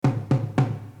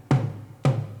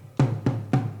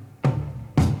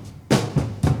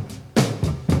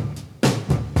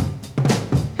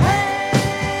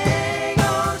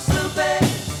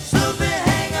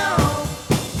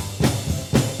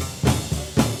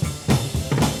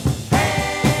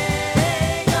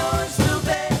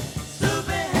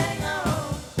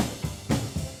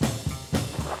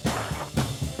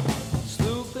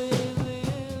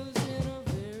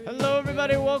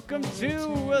Welcome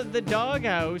to the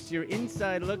Doghouse, your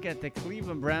inside look at the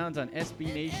Cleveland Browns on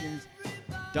SB Nation's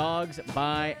Dogs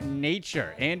by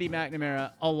Nature. Andy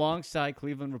McNamara alongside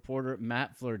Cleveland reporter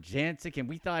Matt Florjancic. And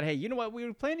we thought, hey, you know what? We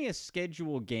were planning a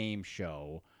schedule game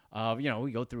show.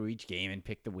 We go through each game and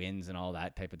pick the wins and all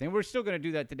that type of thing. We're still going to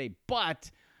do that today.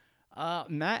 But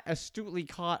Matt astutely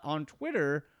caught on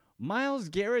Twitter Myles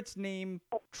Garrett's name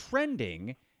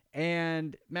trending.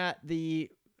 And Matt,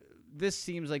 this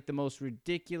seems like the most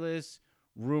ridiculous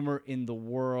rumor in the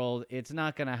world. It's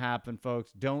not going to happen,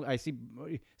 folks. I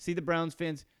see the Browns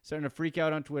fans starting to freak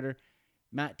out on Twitter.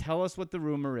 Matt, tell us what the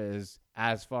rumor is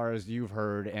as far as you've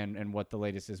heard and what the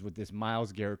latest is with this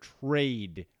Myles Garrett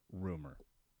trade rumor.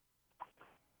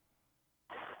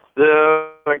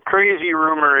 The crazy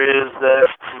rumor is that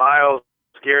Myles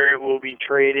Garrett will be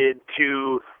traded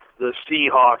to the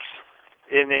Seahawks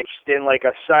in like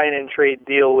a sign-and-trade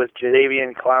deal with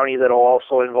Jadeveon Clowney that'll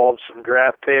also involve some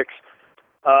draft picks.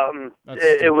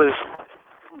 It was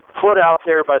put out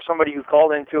there by somebody who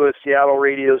called into a Seattle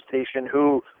radio station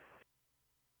who,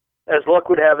 as luck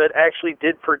would have it, actually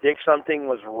did predict something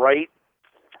was right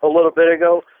a little bit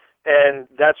ago, and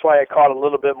that's why it caught a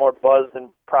little bit more buzz than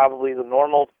probably the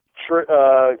normal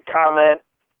comment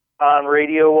on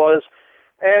radio was.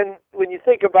 And when you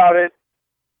think about it,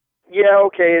 yeah,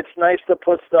 okay, it's nice to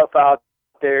put stuff out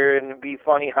there and be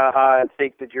funny, haha, and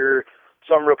think that you're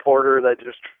some reporter that's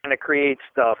just trying to create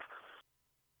stuff.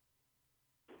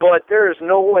 But there is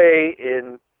no way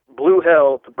in blue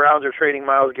hell the Browns are trading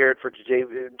Myles Garrett for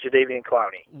Jadeveon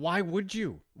Clowney. Why would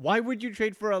you? Why would you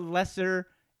trade for a lesser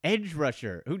edge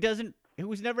rusher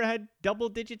who's never had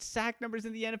double-digit sack numbers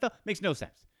in the NFL? Makes no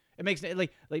sense. It makes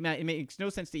Matt, it makes no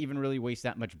sense to even really waste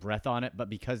that much breath on it. But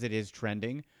because it is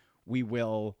trending, we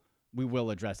will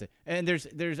address it. And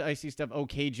there's I see stuff. Oh,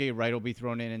 KJ Wright will be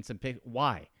thrown in and some pick.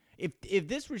 Why? If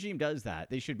this regime does that,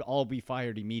 they should all be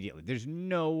fired immediately. There's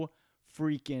no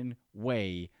freaking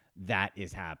way that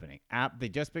is happening. They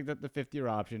just picked up the 5th-year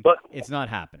option. But it's not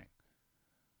happening.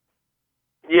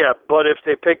 Yeah, but if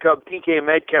they pick up DK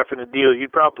Metcalf in a deal,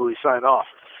 you'd probably sign off.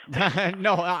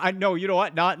 No, you know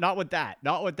what? Not with that.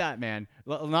 Not with that, man.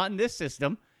 Not in this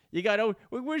system. You got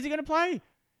where's he gonna play?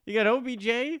 You got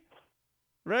OBJ.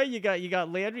 Right, you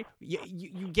got Landry.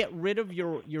 You get rid of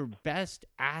your best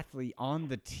athlete on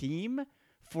the team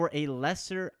for a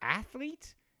lesser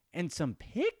athlete and some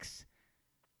picks?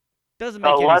 Doesn't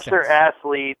make any sense. A lesser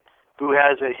athlete who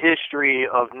has a history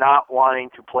of not wanting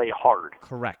to play hard.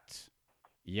 Correct.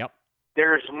 Yep.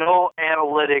 There's no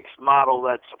analytics model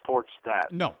that supports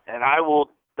that. No. And I will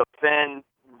defend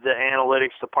the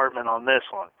analytics department on this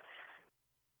one.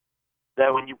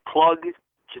 That when you plug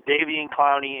Jadeveon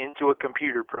Clowney into a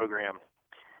computer program,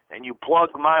 and you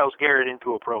plug Myles Garrett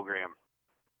into a program,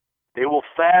 they will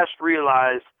fast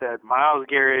realize that Myles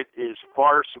Garrett is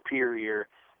far superior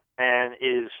and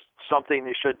is something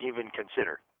they shouldn't even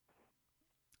consider.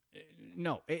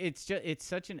 No, it's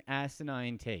such an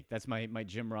asinine take. That's my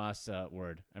Jim Ross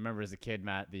word. I remember as a kid,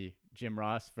 Matt, the Jim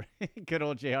Ross, for good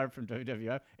old JR from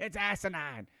WWF. It's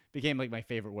asinine. Became like my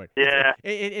favorite word. Yeah.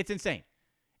 It's insane.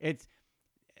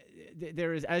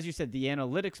 There is, as you said, the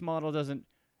analytics model doesn't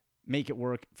make it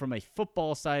work. From a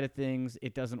football side of things,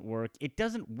 it doesn't work. It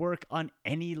doesn't work on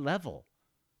any level.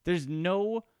 There's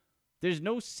no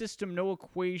system, no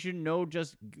equation, no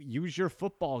just use your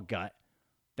football gut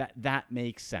that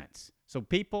makes sense. So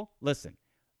people, listen,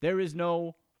 there is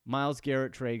no Myles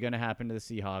Garrett trade going to happen to the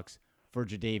Seahawks for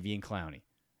Jadeveon Clowney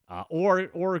or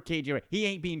KJ Wright. He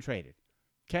ain't being traded.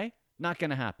 Okay? Not going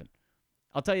to happen.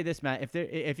 I'll tell you this, Matt.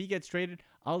 If he gets traded,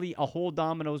 I'll eat a whole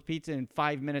Domino's pizza in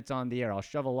 5 minutes on the air. I'll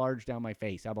shove a large down my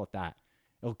face. How about that?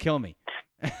 It'll kill me.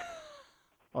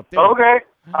 Okay.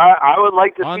 I would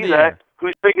like to see that. Air.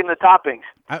 Who's picking the toppings?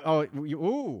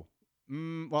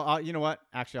 Well, you know what?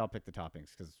 Actually, I'll pick the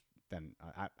toppings because then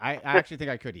I actually think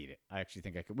I could eat it. I actually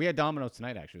think I could. We had Domino's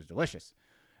tonight. Actually, it was delicious.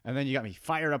 And then you got me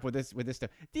fired up with this stuff.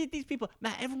 These people,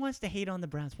 Matt, everyone wants to hate on the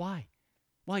Browns. Why?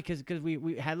 Because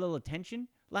we had a little attention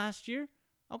last year.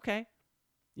 Okay.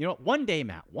 You know, one day,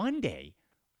 Matt,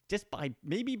 just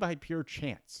maybe by pure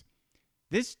chance,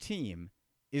 this team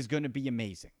is going to be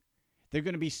amazing. They're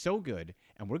going to be so good,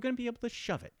 and we're going to be able to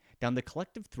shove it down the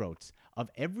collective throats of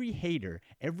every hater,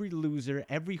 every loser,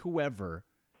 every whoever,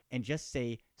 and just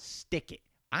say, stick it.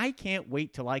 I can't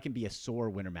wait till I can be a sore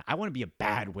winner, Matt. I want to be a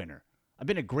bad winner. I've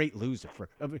been a great loser for.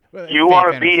 You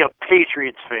want to be a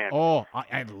Patriots fan? Oh,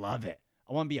 I love it.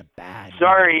 I want to be a bad.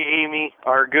 Sorry, Amy,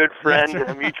 our good friend,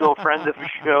 a mutual friend of the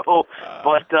show,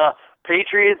 but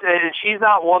Patriots, and she's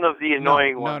not one of the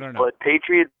annoying ones, no. but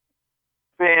Patriots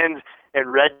fans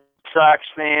and Red Sox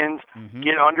fans Mm-hmm.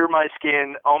 get under my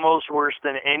skin almost worse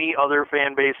than any other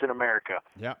fan base in America.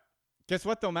 Yep. Guess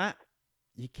what, though, Matt?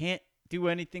 You can't do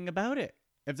anything about it.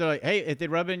 If they're like, hey, if they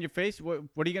rub it in your face, what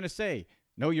are you going to say?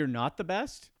 No, you're not the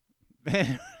best?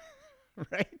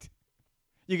 Right?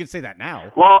 You can say that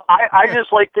now. Well, I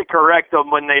just like to correct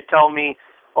them when they tell me,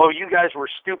 oh, you guys were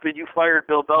stupid. You fired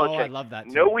Bill Belichick. Oh, I love that,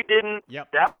 too. No, we didn't.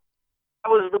 Yep. That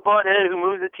was the butthead who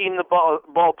moved the team to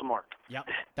Baltimore. Yep.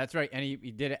 That's right. And he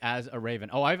did it as a Raven.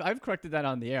 Oh, I've corrected that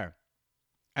on the air.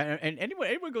 And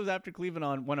anyone goes after Cleveland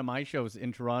on one of my shows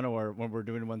in Toronto or when we're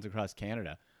doing ones across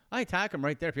Canada, I attack them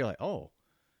right there. People are like, oh,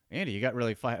 Andy, you got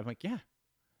really fired. I'm like, yeah.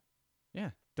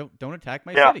 Don't attack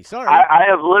my city. Sorry. I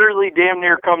have literally damn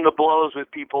near come to blows with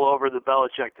people over the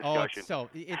Belichick discussion.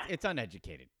 It's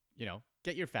uneducated.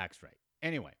 Get your facts right.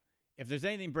 Anyway, if there's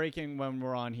anything breaking when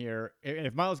we're on here,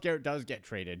 if Myles Garrett does get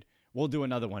traded, we'll do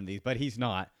another one of these, but he's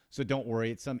not. So don't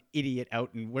worry. It's some idiot out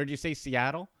in, where'd you say,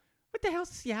 Seattle? What the hell's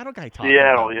the Seattle guy talking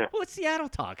about? Seattle, yeah. What's Seattle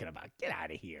talking about? Get out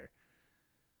of here.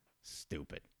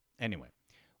 Stupid. Anyway,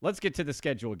 let's get to the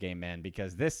schedule game, man,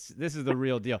 because this is the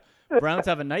real deal. Browns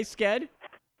have a nice sched,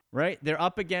 right? They're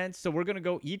up against, so we're going to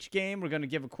go each game. We're going to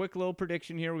give a quick little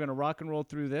prediction here. We're going to rock and roll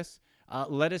through this.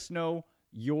 Let us know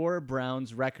your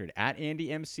Browns record at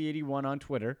AndyMC81 on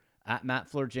Twitter, at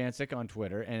Matt Florjancic on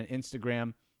Twitter, and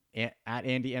Instagram at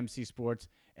AndyMC Sports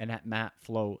and at Matt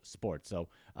Flow Sports. So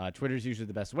Twitter's usually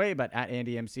the best way, but at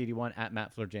AndyMC81, at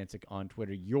Matt Florjancic on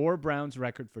Twitter. Your Browns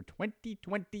record for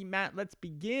 2020, Matt. Let's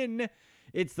begin.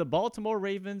 It's the Baltimore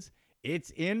Ravens. It's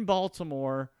in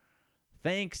Baltimore.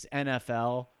 Thanks,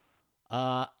 NFL.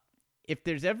 If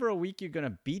there's ever a week you're going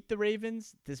to beat the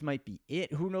Ravens, this might be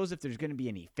it. Who knows if there's going to be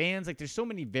any fans? There's so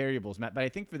many variables, Matt. But I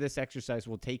think for this exercise,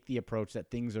 we'll take the approach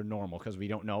that things are normal because we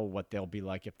don't know what they'll be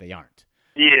like if they aren't.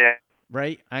 Yeah.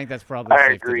 Right? I think that's probably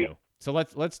safe agree. to do. So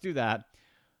let's do that.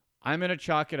 I'm going to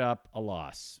chalk it up a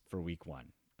loss for week one.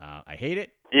 I hate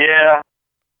it. Yeah,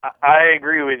 I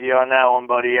agree with you on that one,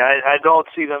 buddy. I don't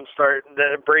see them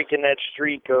breaking that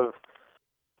streak of,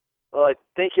 well, I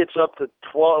think it's up to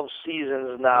 12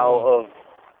 seasons now of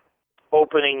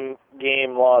opening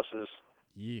game losses.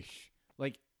 Yeesh.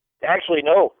 Actually,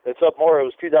 no, it's up more. It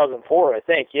was 2004, I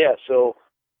think. Yeah, so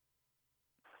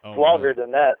longer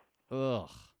than that. Ugh.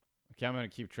 Okay, I'm going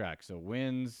to keep track. So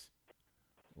wins,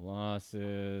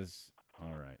 losses.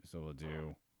 All right, so we'll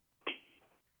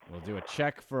do a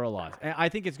check for a loss. I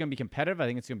think it's going to be competitive. I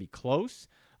think it's going to be close.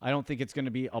 I don't think it's going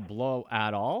to be a blow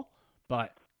at all,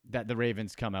 but that the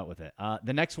Ravens come out with it.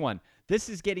 The next one, this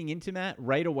is getting into, Matt,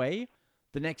 right away.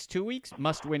 The next 2 weeks,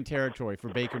 must-win territory for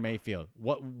Baker Mayfield.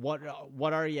 What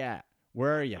are you at?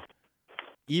 Where are you?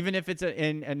 Even if it's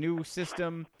in a new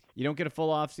system, you don't get a full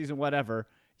offseason, whatever.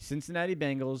 Cincinnati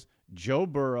Bengals, Joe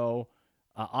Burrow,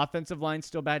 offensive line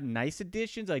still bad. Nice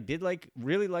additions. I did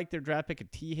really like their draft pick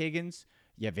of T. Higgins.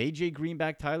 You have A.J.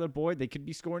 Greenback, Tyler Boyd. They could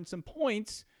be scoring some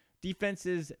points. Defense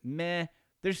is meh.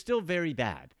 They're still very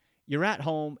bad. You're at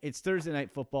home. It's Thursday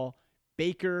Night Football.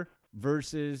 Baker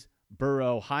versus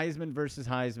Burrow. Heisman versus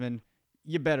Heisman.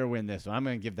 You better win this one. I'm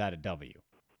going to give that a W.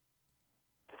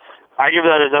 I give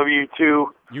that a W, too.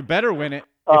 You better win it.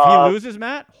 If he loses,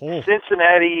 Matt?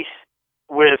 Cincinnati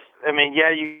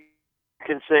you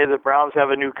can say the Browns have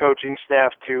a new coaching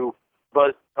staff, too,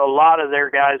 but a lot of their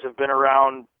guys have been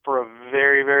around for a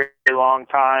very, very long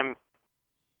time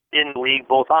in the league,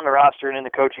 both on the roster and in the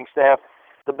coaching staff.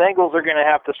 The Bengals are going to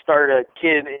have to start a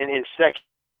kid in his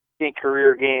second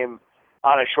career game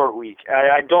on a short week.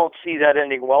 I don't see that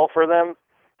ending well for them,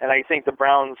 and I think the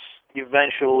Browns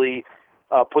eventually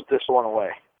put this one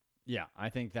away. Yeah, I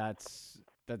think that's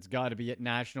got to be at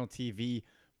national TV.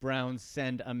 Browns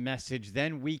send a message.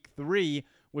 Then week 3,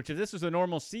 which if this was a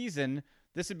normal season,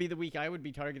 this would be the week I would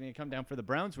be targeting to come down for the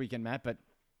Browns weekend, Matt, but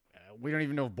we don't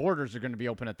even know if borders are going to be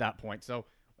open at that point. So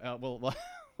we'll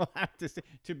have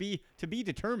to be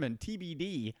determined,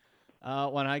 TBD,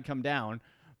 when I come down.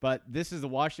 But this is the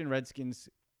Washington Redskins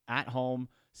at home,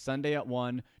 Sunday at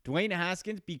 1. Dwayne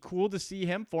Haskins, be cool to see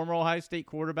him. Former Ohio State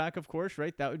quarterback, of course,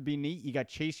 right? That would be neat. You got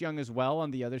Chase Young as well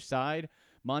on the other side.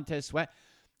 Montez Sweat.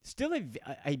 Still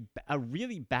a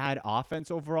really bad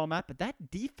offense overall, Matt, but that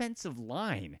defensive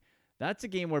line, that's a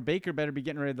game where Baker better be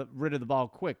getting rid of the ball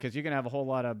quick because you're going to have a whole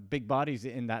lot of big bodies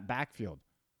in that backfield.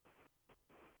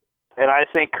 And I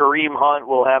think Kareem Hunt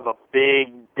will have a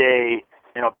big day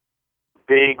and a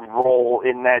big role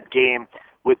in that game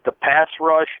with the pass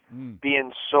rush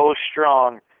being so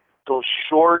strong. Those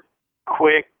short,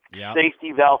 quick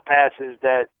safety valve passes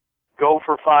that go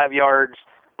for 5 yards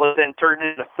but then turn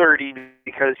into 30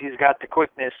 because he's got the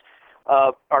quickness,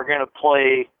 are going to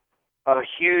play a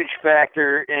huge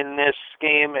factor in this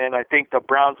game, and I think the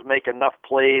Browns make enough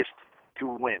plays to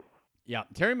win. Yeah,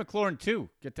 Terry McLaurin too.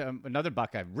 Get to another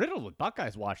Buckeye, riddled with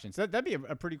Buckeyes watching. So that'd be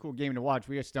a pretty cool game to watch.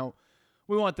 We just don't.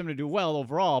 We want them to do well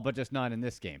overall, but just not in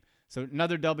this game. So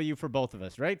another W for both of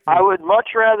us, right? I would much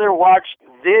rather watch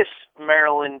this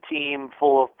Maryland team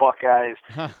full of Buckeyes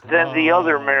than the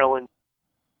other Maryland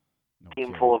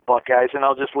team full of Buckeyes, and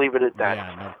I'll just leave it at that.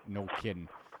 Yeah, no kidding.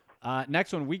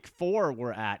 Next one, week 4,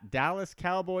 we're at Dallas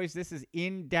Cowboys. This is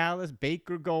in Dallas.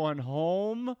 Baker going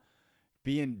home,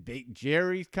 being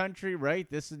Jerry's country, right?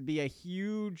 This would be a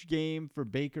huge game for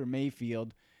Baker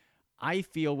Mayfield. I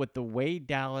feel with the way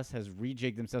Dallas has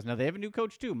rejigged themselves. Now, they have a new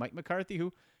coach, too, Mike McCarthy,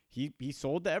 who he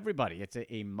sold to everybody. It's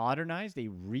a modernized, a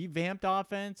revamped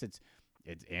offense. It's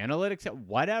analytics,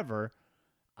 whatever.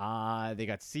 They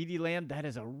got CeeDee Lamb. That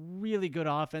is a really good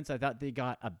offense. I thought they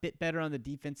got a bit better on the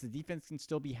defense. The defense can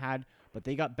still be had, but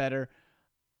they got better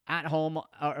at home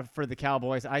for the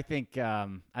Cowboys. I think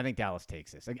Dallas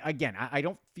takes this. Again, I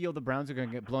don't feel the Browns are going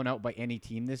to get blown out by any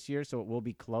team this year, so it will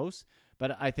be close.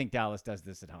 But I think Dallas does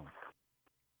this at home.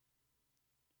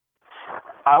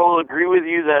 I will agree with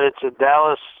you that it's a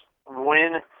Dallas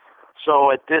win.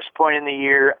 So at this point in the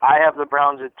year, I have the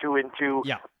Browns at 2-2.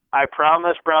 Yeah. I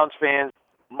promise Browns fans,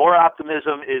 more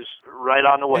optimism is right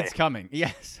on the way. It's coming,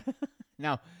 yes.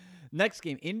 Now, next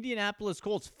game, Indianapolis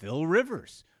Colts. Phil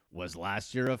Rivers was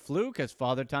last year a fluke as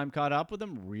Father Time caught up with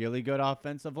him. Really good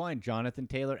offensive line. Jonathan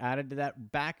Taylor added to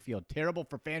that backfield. Terrible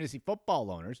for fantasy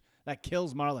football owners. That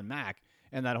kills Marlon Mack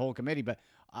and that whole committee. But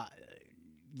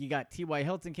you got T.Y.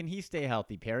 Hilton. Can he stay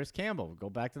healthy? Paris Campbell. Go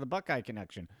back to the Buckeye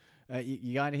connection.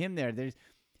 You got him there.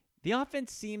 The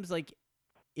offense seems like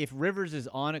if Rivers is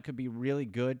on, it could be really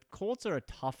good. Colts are a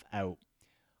tough out.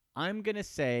 I'm going to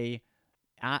say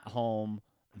at home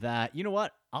that, you know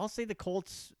what? I'll say the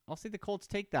Colts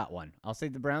take that one. I'll say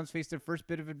the Browns face their first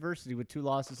bit of adversity with 2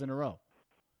 losses in a row.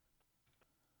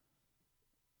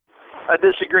 I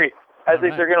disagree. I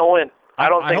think they're going to win. I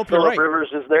don't think Philip Rivers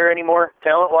is there anymore,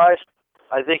 talent-wise.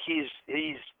 I think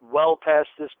he's well past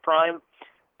his prime,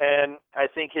 and I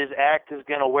think his act is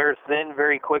going to wear thin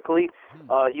very quickly.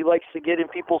 He likes to get in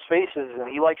people's faces, and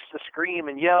he likes to scream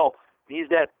and yell. He's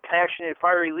that passionate,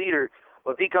 fiery leader.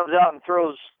 But if he comes out and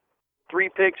throws 3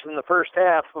 picks in the first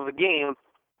half of a game,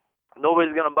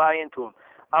 nobody's going to buy into him.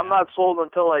 I'm not sold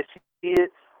until I see it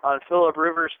on Philip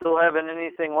Rivers still having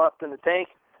anything left in the tank,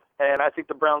 and I think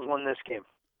the Browns win this game.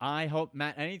 I hope,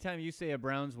 Matt, anytime you say a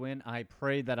Browns win, I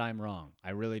pray that I'm wrong. I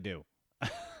really do.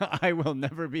 I will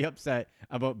never be upset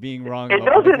about being wrong. It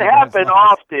doesn't happen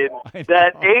often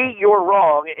that, A, you're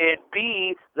wrong, and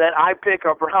B, that I pick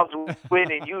a Browns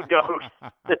win and you don't.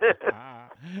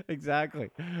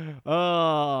 Exactly. Oh,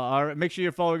 all right. Make sure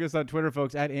you're following us on Twitter,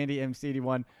 folks, at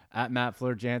AndyMC81, at Matt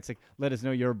Fleur-Jancic. Let us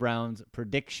know your Browns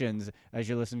predictions as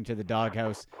you're listening to The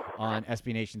Doghouse on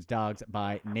SB Nation's Dogs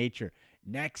by Nature.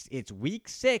 Next, it's week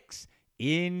 6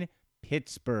 in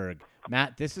Pittsburgh.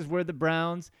 Matt, this is where the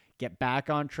Browns get back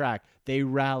on track. They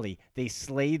rally. They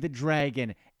slay the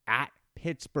dragon at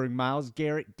Pittsburgh. Myles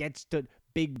Garrett gets to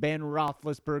Big Ben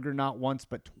Roethlisberger not once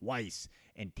but twice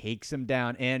and takes him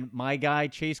down. And my guy,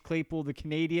 Chase Claypool, the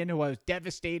Canadian, who I was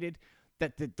devastated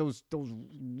that those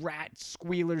rat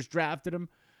squealers drafted him.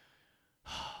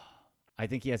 I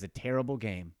think he has a terrible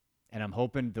game. And I'm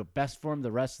hoping the best for him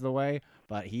the rest of the way,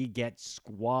 but he gets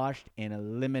squashed and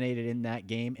eliminated in that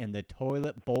game, and the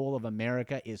toilet bowl of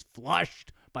America is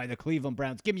flushed by the Cleveland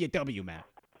Browns. Give me a W, Matt.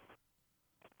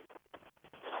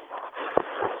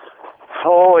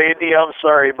 Oh, Andy, I'm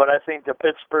sorry, but I think the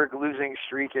Pittsburgh losing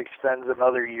streak extends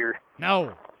another year.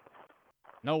 No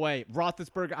way.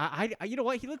 Roethlisberger, you know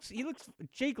what? He looks.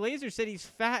 Jake Laser said he's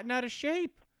fat and out of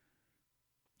shape.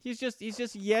 He's just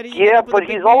Yeti. Yeah, but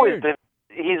he's always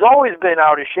been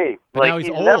out of shape. But like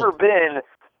he's never been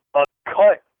a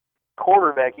cut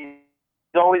quarterback. He's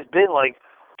always been like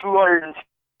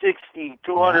 260,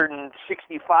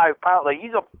 265 pounds. Like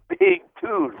he's a big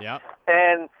dude. Yeah.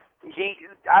 And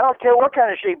I don't care what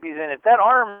kind of shape he's in. If that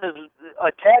arm is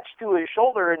attached to his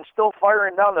shoulder and still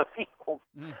firing down the field,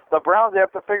 the Browns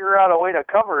have to figure out a way to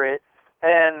cover it.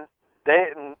 And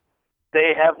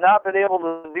they have not been able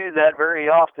to do that very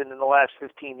often in the last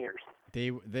 15 years.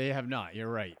 They have not.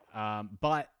 You're right.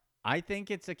 But I think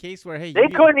it's a case where, hey, they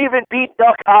couldn't even beat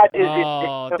Duck Hodges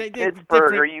in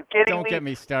Pittsburgh. Are you kidding me? Don't get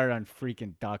me started on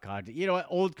freaking Duck Hodges. You know what?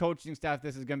 Old coaching staff,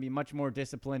 this is going to be much more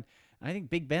disciplined. I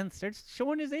think Big Ben starts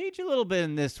showing his age a little bit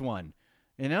in this one.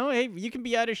 You know, hey, you can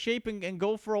be out of shape and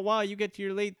go for a while. You get to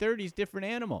your late 30s, different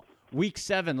animal. Week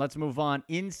 7, let's move on.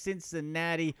 In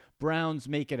Cincinnati, Browns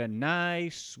make it a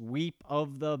nice sweep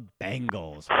of the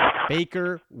Bengals.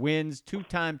 Baker wins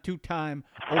two-time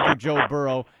over Joe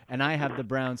Burrow, and I have the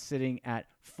Browns sitting at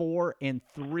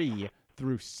 4-3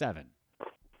 through 7.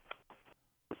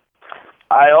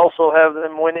 I also have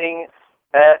them winning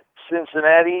at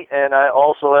Cincinnati, and I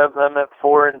also have them at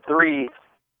 4-3.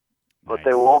 But Nice.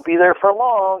 they won't be there for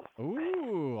long.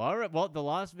 Ooh, all right. Well, the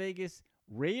Las Vegas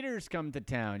Raiders come to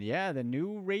town. Yeah, the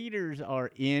new Raiders are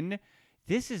in.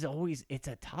 This is always, it's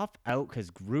a tough out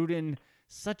because Gruden,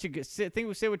 such a good, say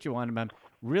what you want about him,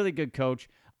 really good coach.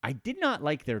 I did not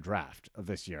like their draft of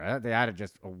this year. They added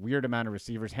just a weird amount of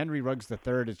receivers. Henry Ruggs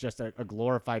III is just a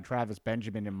glorified Travis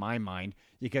Benjamin in my mind.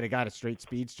 You could have got a straight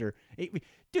speedster.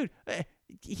 Dude,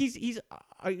 he's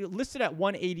listed at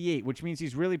 188, which means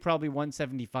he's really probably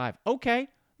 175. Okay,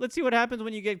 let's see what happens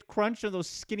when you get crunched on those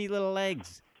skinny little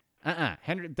legs.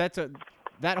 Henry,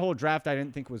 that whole draft I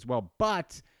didn't think was well,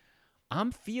 but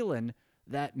I'm feeling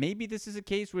that maybe this is a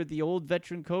case where the old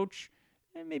veteran coach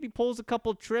maybe pulls a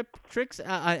couple tricks.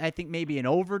 I think maybe an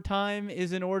overtime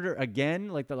is in order again,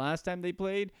 like the last time they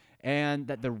played, and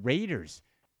that the Raiders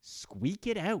squeak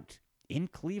it out in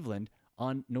Cleveland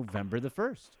on November the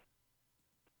 1st.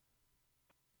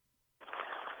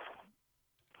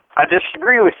 I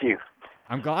disagree with you.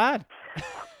 I'm glad.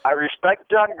 I respect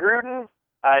John Gruden.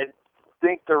 I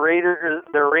think the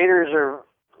Raiders are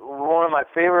one of my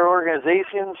favorite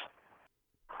organizations.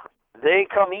 They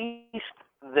come east.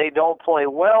 They don't play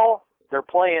well. They're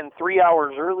playing 3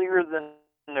 hours earlier than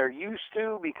they're used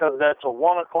to because that's a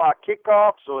 1 o'clock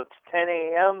kickoff, so it's 10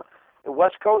 a.m.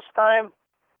 West Coast time.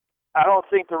 I don't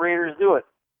think the Raiders do it.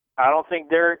 I don't think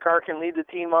Derek Carr can lead the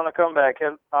team on a comeback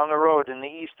on the road in the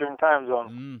Eastern time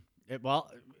zone.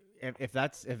 If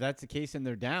that's the case and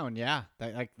they're down, yeah,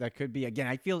 that could be. Again,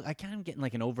 I kind of getting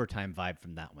like an overtime vibe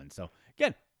from that one. So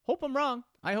again, hope I'm wrong.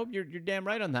 I hope you're damn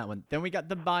right on that one. Then we got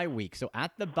the bye week. So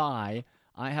at the bye,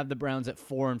 I have the Browns at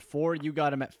 4-4. You got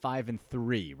them at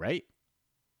 5-3, right?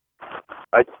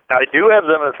 I do have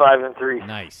them at 5-3.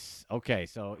 Nice. Okay,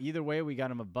 so either way, we got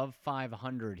them above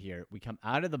 500 here. We come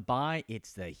out of the bye.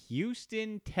 It's the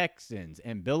Houston Texans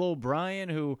and Bill O'Brien,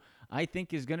 who I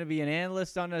think is going to be an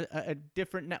analyst on a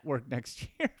different network next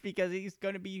year because he's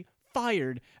going to be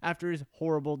fired after his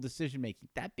horrible decision making.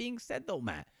 That being said, though,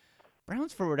 Matt,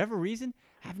 Browns, for whatever reason,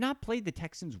 have not played the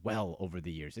Texans well over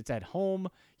the years. It's at home.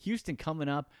 Houston coming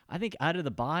up. I think out of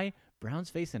the bye, Browns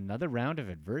face another round of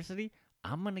adversity.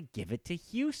 I'm going to give it to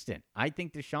Houston. I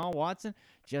think Deshaun Watson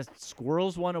just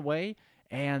squirrels one away,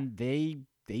 and they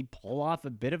pull off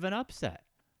a bit of an upset.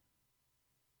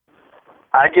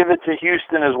 I give it to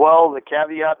Houston as well. The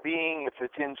caveat being, if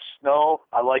it's in snow,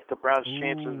 I like the Browns'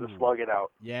 chances to slug it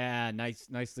out. Yeah,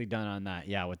 nicely done on that.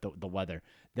 Yeah, with the weather.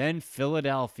 Then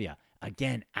Philadelphia,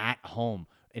 again, at home.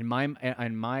 In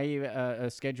my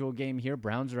schedule game here,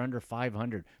 Browns are under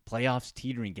 500. Playoffs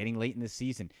teetering, getting late in the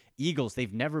season. Eagles,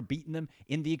 they've never beaten them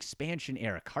in the expansion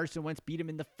era. Carson Wentz beat him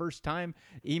in the first time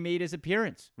he made his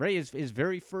appearance, right? His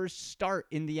very first start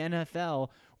in the NFL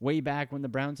way back when the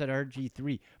Browns had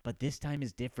RG3. But this time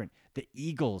is different. The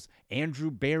Eagles,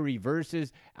 Andrew Berry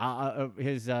versus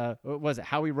his what was it,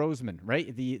 Howie Roseman,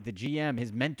 right? The GM,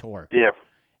 his mentor. Yeah.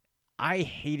 I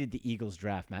hated the Eagles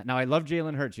draft, Matt. Now, I love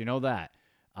Jalen Hurts. You know that.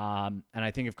 And I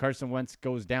think if Carson Wentz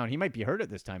goes down, he might be hurt at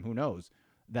this time. Who knows?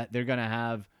 That they're going to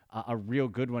have a real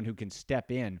good one who can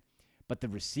step in. But the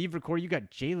receiver core, you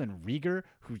got Jalen Reagor,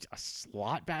 who's a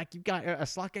slot back. You got a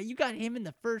slot guy. You got him in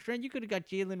the first round. You could have got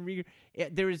Jalen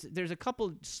Reagor. There's a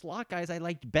couple slot guys I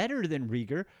liked better than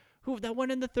Reagor that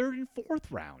went in the third and fourth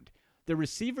round. The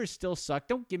receivers still suck.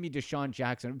 Don't give me Deshaun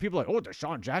Jackson. People are like, oh,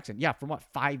 Deshaun Jackson. Yeah, from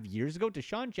 5 years ago?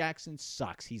 Deshaun Jackson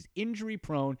sucks. He's injury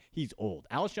prone. He's old.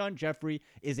 Alshon Jeffrey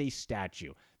is a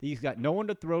statue. He's got no one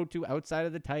to throw to outside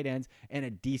of the tight ends and a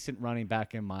decent running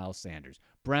back in Myles Sanders.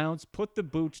 Browns put the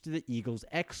boots to the Eagles.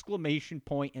 Exclamation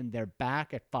point, and they're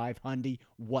back at 500.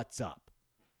 What's up?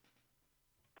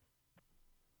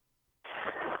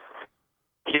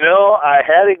 You know, I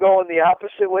had it going the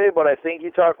opposite way, but I think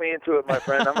you talked me into it, my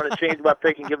friend. I'm going to change my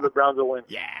pick and give the Browns a win.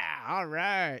 Yeah, all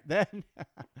right. Then,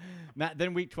 Matt,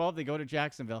 then week 12, they go to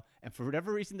Jacksonville. And for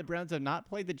whatever reason, the Browns have not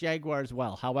played the Jaguars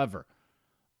well. However,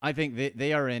 I think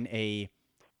they are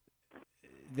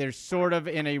they're sort of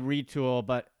in a retool,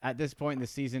 but at this point in the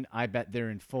season, I bet they're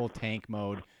in full tank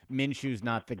mode. Minshew's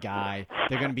not the guy.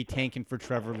 They're going to be tanking for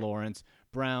Trevor Lawrence.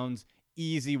 Browns,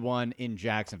 easy one in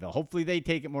Jacksonville. Hopefully they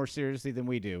take it more seriously than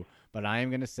we do, but I am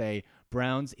going to say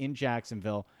Browns in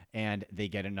Jacksonville, and they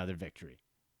get another victory.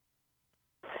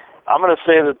 I'm going to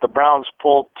say that the Browns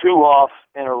pulled 2 off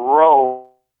in a row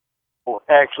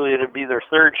actually it'll be their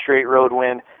third straight road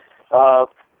win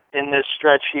in this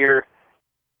stretch here.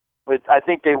 But I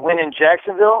think they win in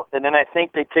Jacksonville, and then I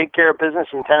think they take care of business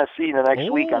in Tennessee the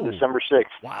next week on December 6th.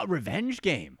 Wow, revenge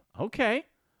game. Okay.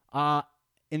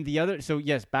 In the other, so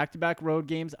yes, back-to-back road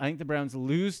games. I think the Browns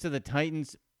lose to the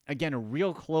Titans. Again, a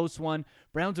real close one.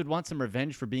 Browns would want some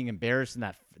revenge for being embarrassed in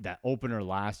that opener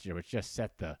last year, which just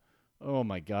set the, oh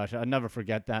my gosh, I'll never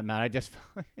forget that, man. I just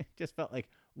felt like,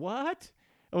 what?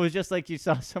 It was just like you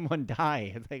saw someone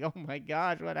die. It's like, oh my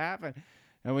gosh, what happened?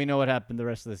 And we know what happened the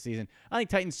rest of the season. I think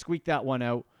Titans squeaked that one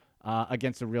out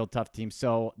against a real tough team.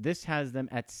 So this has them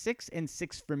at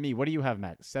 6-6 for me. What do you have,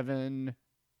 Matt? 7-5?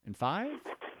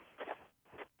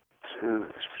 2,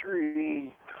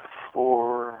 3,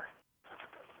 4.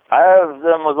 I have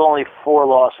them with only 4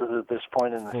 losses at this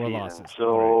point in the season. 4 losses.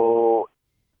 So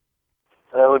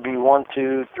that would be 1,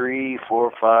 2, 3,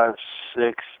 4, 5,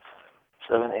 6,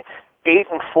 7, 8,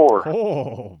 8-4.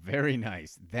 Oh, very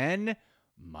nice. Then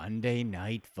Monday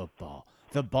Night Football.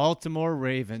 The Baltimore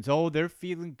Ravens. Oh, they're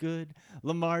feeling good.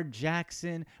 Lamar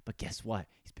Jackson. But guess what?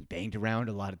 He's been banged around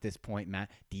a lot at this point, Matt.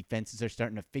 Defenses are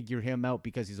starting to figure him out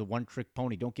because he's a one-trick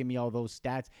pony. Don't give me all those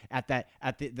stats. At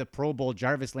the Pro Bowl,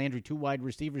 Jarvis Landry, 2 wide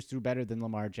receivers threw better than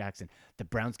Lamar Jackson. The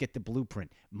Browns get the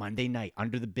blueprint. Monday night,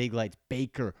 under the big lights,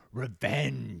 Baker,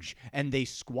 revenge. And they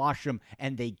squash him,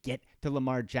 and they get to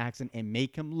Lamar Jackson and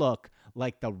make him look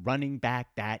like the running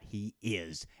back that he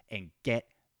is and get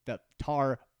the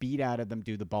tar beat out of them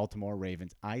do the Baltimore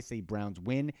Ravens. I say Browns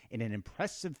win in an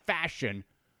impressive fashion,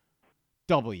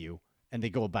 W, and they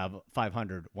go above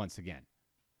 500 once again.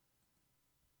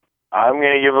 I'm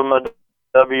going to give them a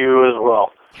W as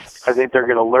well. Yes. I think they're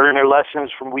going to learn their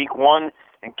lessons from week 1,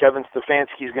 and Kevin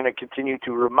Stefanski is going to continue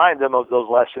to remind them of those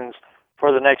lessons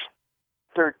for the next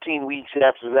 13 weeks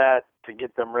after that to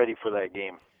get them ready for that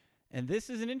game. And this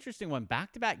is an interesting one.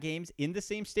 Back-to-back games in the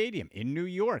same stadium, in New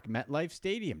York, MetLife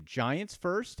Stadium. Giants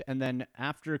first, and then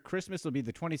after Christmas, it'll be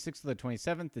the 26th or the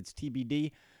 27th. It's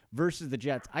TBD versus the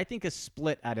Jets. I think a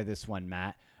split out of this one,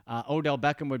 Matt. Odell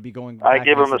Beckham would be going back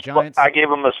against the Giants. I gave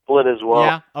him a split as well.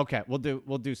 Yeah, okay. We'll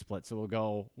do split. So we'll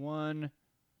go 1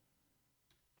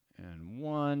 and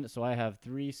 1. So I have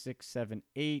 3, 6, 7,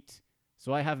 8.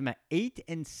 So I have them at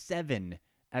 8-7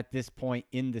 at this point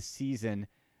in the season.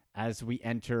 As we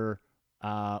enter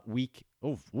last week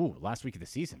of the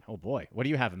season. Oh, boy. What do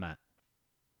you have him at?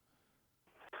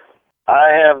 I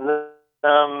have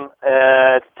them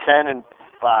at 10-5.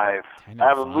 I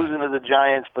have them losing to the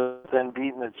Giants, but then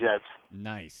beating the Jets.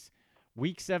 Nice.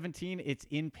 Week 17, it's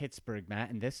in Pittsburgh, Matt,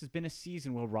 and this has been a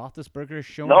season where Roethlisberger has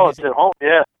shown it's at home,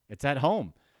 yeah. It's at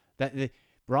home.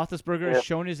 Roethlisberger has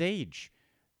shown his age.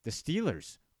 The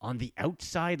Steelers, on the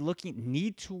outside looking,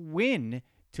 need to win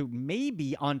to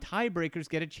maybe on tiebreakers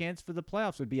get a chance for the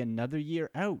playoffs. Would be another year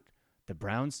out. The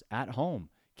Browns at home.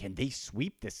 Can they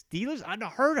sweep the Steelers?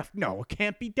 Unheard of. No, it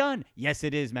can't be done. Yes,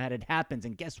 it is, Matt. It happens.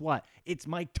 And guess what? It's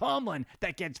Mike Tomlin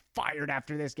that gets fired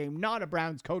after this game. Not a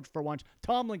Browns coach for once.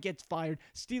 Tomlin gets fired.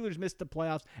 Steelers miss the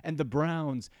playoffs. And the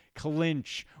Browns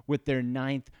clinch with their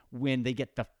 9th win. They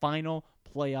get the final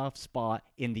playoff spot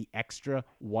in the extra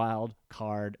wild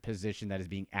card position that is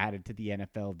being added to the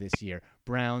NFL this year.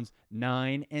 Browns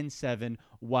 9-7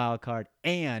 wild card,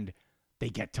 and they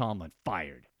get Tomlin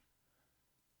fired.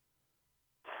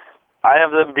 I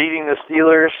have them beating the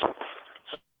Steelers.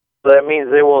 That means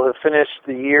they will have finished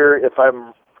the year, if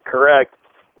I'm correct,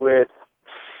 with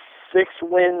 6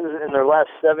 wins in their last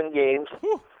 7 games.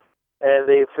 Whew. And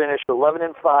they finished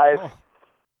 11-5. Oh.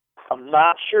 I'm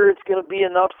not sure it's going to be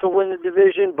enough to win the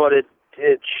division, but it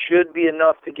should be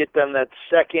enough to get them that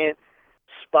second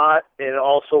spot and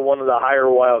also one of the higher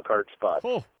wild card spots.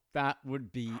 Oh, that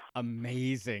would be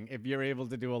amazing if you're able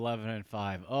to do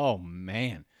 11-5. Oh,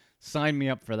 man. Sign me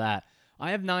up for that.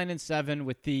 I have 9-7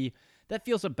 with that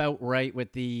feels about right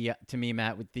with to me,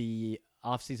 Matt, with the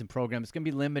offseason program. It's going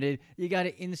to be limited. You got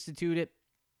to institute it,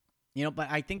 but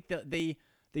I think that they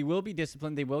will be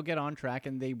disciplined, they will get on track,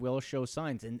 and they will show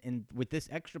signs. And with this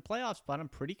extra playoff spot, I'm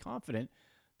pretty confident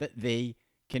that they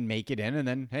can make it in. And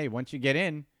then, hey, once you get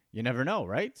in, you never know,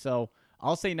 right? So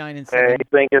I'll say 9-7.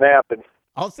 Anything can happen.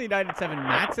 I'll say 9-7.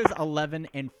 Matt says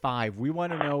 11-5. We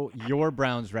want to know your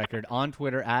Browns record on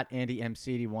Twitter at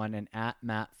AndyMC81 and at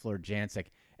Matt Florjancic.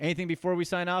 Anything before we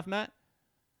sign off, Matt?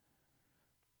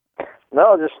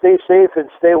 No, just stay safe and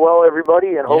stay well,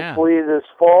 everybody. And hopefully this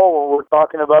fall, when we're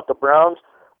talking about the Browns,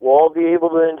 we'll all be able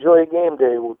to enjoy game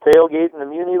day. We'll tailgate in the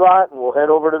Muni lot, and we'll head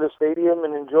over to the stadium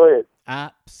and enjoy it.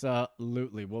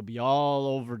 Absolutely. We'll be all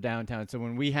over downtown. So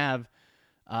when we have,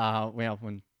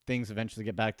 when things eventually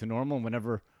get back to normal, and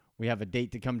whenever we have a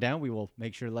date to come down, we will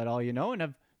make sure to let all you know and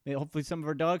have Hopefully some of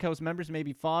our Doghouse members,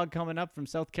 maybe Fogg coming up from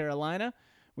South Carolina.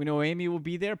 We know Amy will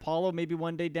be there. Paulo maybe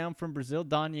one day down from Brazil.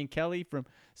 Donnie and Kelly from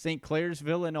St.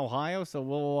 Clairsville in Ohio. So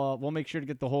we'll make sure to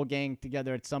get the whole gang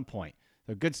together at some point.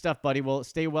 So good stuff, buddy. Well,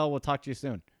 stay well. We'll talk to you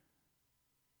soon.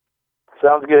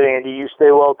 Sounds good, Andy. You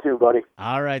stay well too, buddy.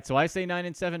 All right, so I say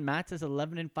 9-7. Matt says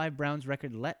 11-5 Browns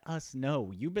record. Let us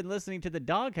know. You've been listening to the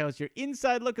Doghouse, your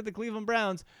inside look at the Cleveland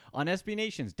Browns on SB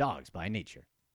Nation's Dogs by Nature.